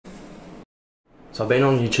So I've been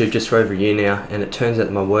on YouTube just for over a year now, and it turns out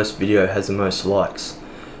that my worst video has the most likes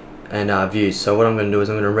and views. So what I'm going to do is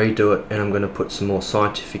I'm going to redo it, and I'm going to put some more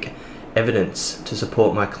scientific evidence to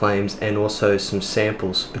support my claims, and also some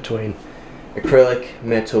samples between acrylic,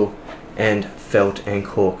 metal and felt and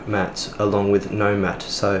cork mats, along with no mat.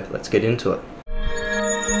 So let's get into it.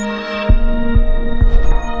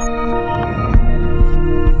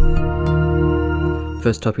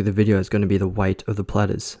 First topic of the video is going to be the weight of the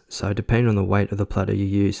platters. So depending on the weight of the platter you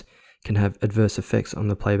use can have adverse effects on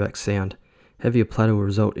the playback sound. Heavier platter will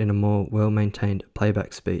result in a more well-maintained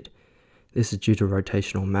playback speed. This is due to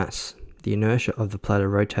rotational mass. The inertia of the platter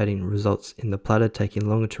rotating results in the platter taking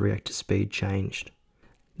longer to react to speed changed.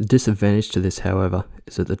 The disadvantage to this, however,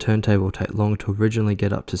 is that the turntable will take longer to originally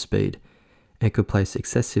get up to speed and could place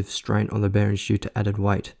excessive strain on the bearings due to added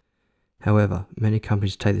weight. However, many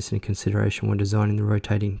companies take this into consideration when designing the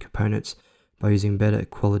rotating components by using better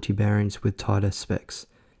quality bearings with tighter specs.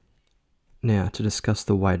 Now, to discuss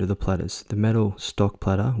the weight of the platters. The metal stock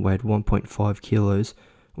platter weighed 1.5 kilos,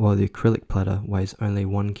 while the acrylic platter weighs only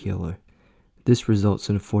 1 kilo. This results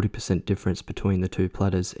in a 40% difference between the two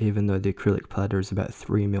platters, even though the acrylic platter is about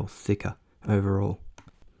 3 mil thicker overall.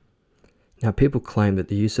 Now, people claim that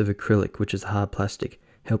the use of acrylic, which is hard plastic,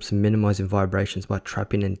 helps in minimizing vibrations by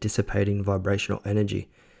trapping and dissipating vibrational energy,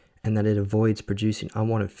 and that it avoids producing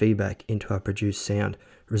unwanted feedback into our produced sound,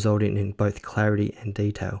 resulting in both clarity and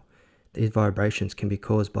detail. These vibrations can be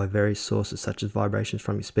caused by various sources, such as vibrations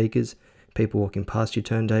from your speakers, people walking past your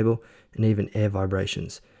turntable, and even air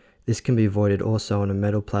vibrations. This can be avoided also on a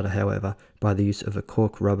metal platter, however, by the use of a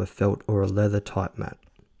cork, rubber, felt, or a leather type mat.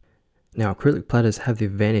 Now, acrylic platters have the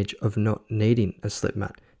advantage of not needing a slip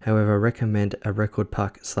mat. However, I recommend a record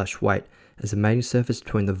puck/weight, as the mating surface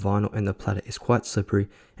between the vinyl and the platter is quite slippery,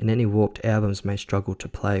 and any warped albums may struggle to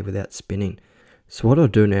play without spinning. So what I'll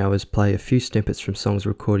do now is play a few snippets from songs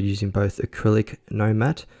recorded using both acrylic no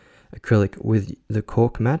mat, acrylic with the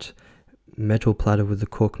cork mat, metal platter with the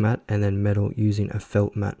cork mat, and then metal using a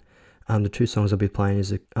felt mat. The two songs I'll be playing is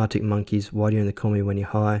the Arctic Monkeys, Why Do You Only Call Me When You're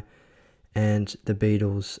High, and the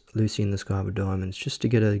Beatles, Lucy in the Sky with Diamonds, just to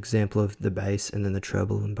get an example of the bass and then the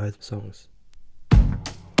treble in both songs.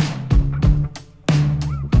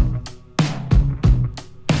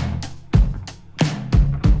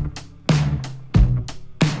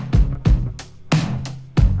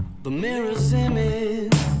 The mirror's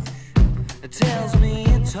image, it tells me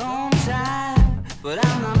it's home time, but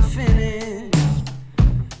I'm not finished,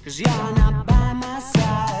 'cause you're not by my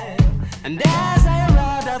side. And as I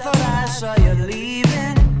arrived, I thought I saw you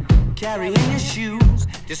leaving, carrying your shoes.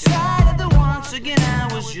 Decided that once again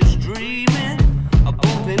I was just dreaming of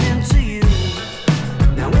bumping into you.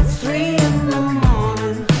 Now it's 3 in the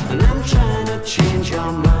morning, and I'm trying to change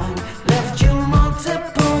your mind. Left you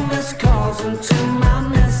multiple missed calls, and to my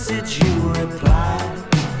message you replied.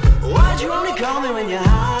 Why'd you only call me when you're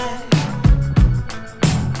high?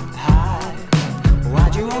 High.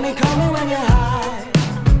 Why'd you only call me when you're high?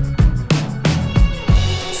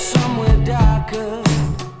 Somewhere darker,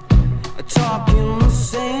 talking the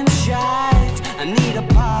same shite. I need a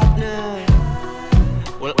partner.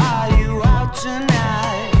 Well, are you out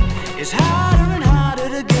tonight? It's harder and harder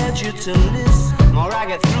to get you to listen. More I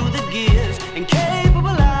get through the gears, incapable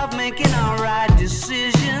of making alright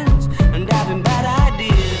decisions and having bad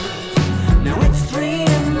ideas. Now it's 3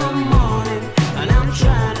 in the morning, and I'm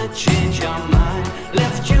trying to change your mind.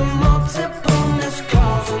 Left you multiple missed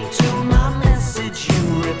calls, and to my message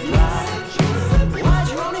you replied. Why'd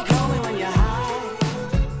you only call me when you're high?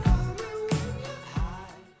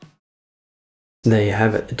 There you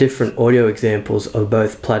have it, different audio examples of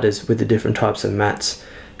both platters with the different types of mats.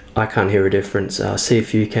 I can't hear a difference. See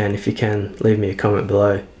if you can. If you can, leave me a comment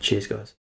below. Cheers, guys.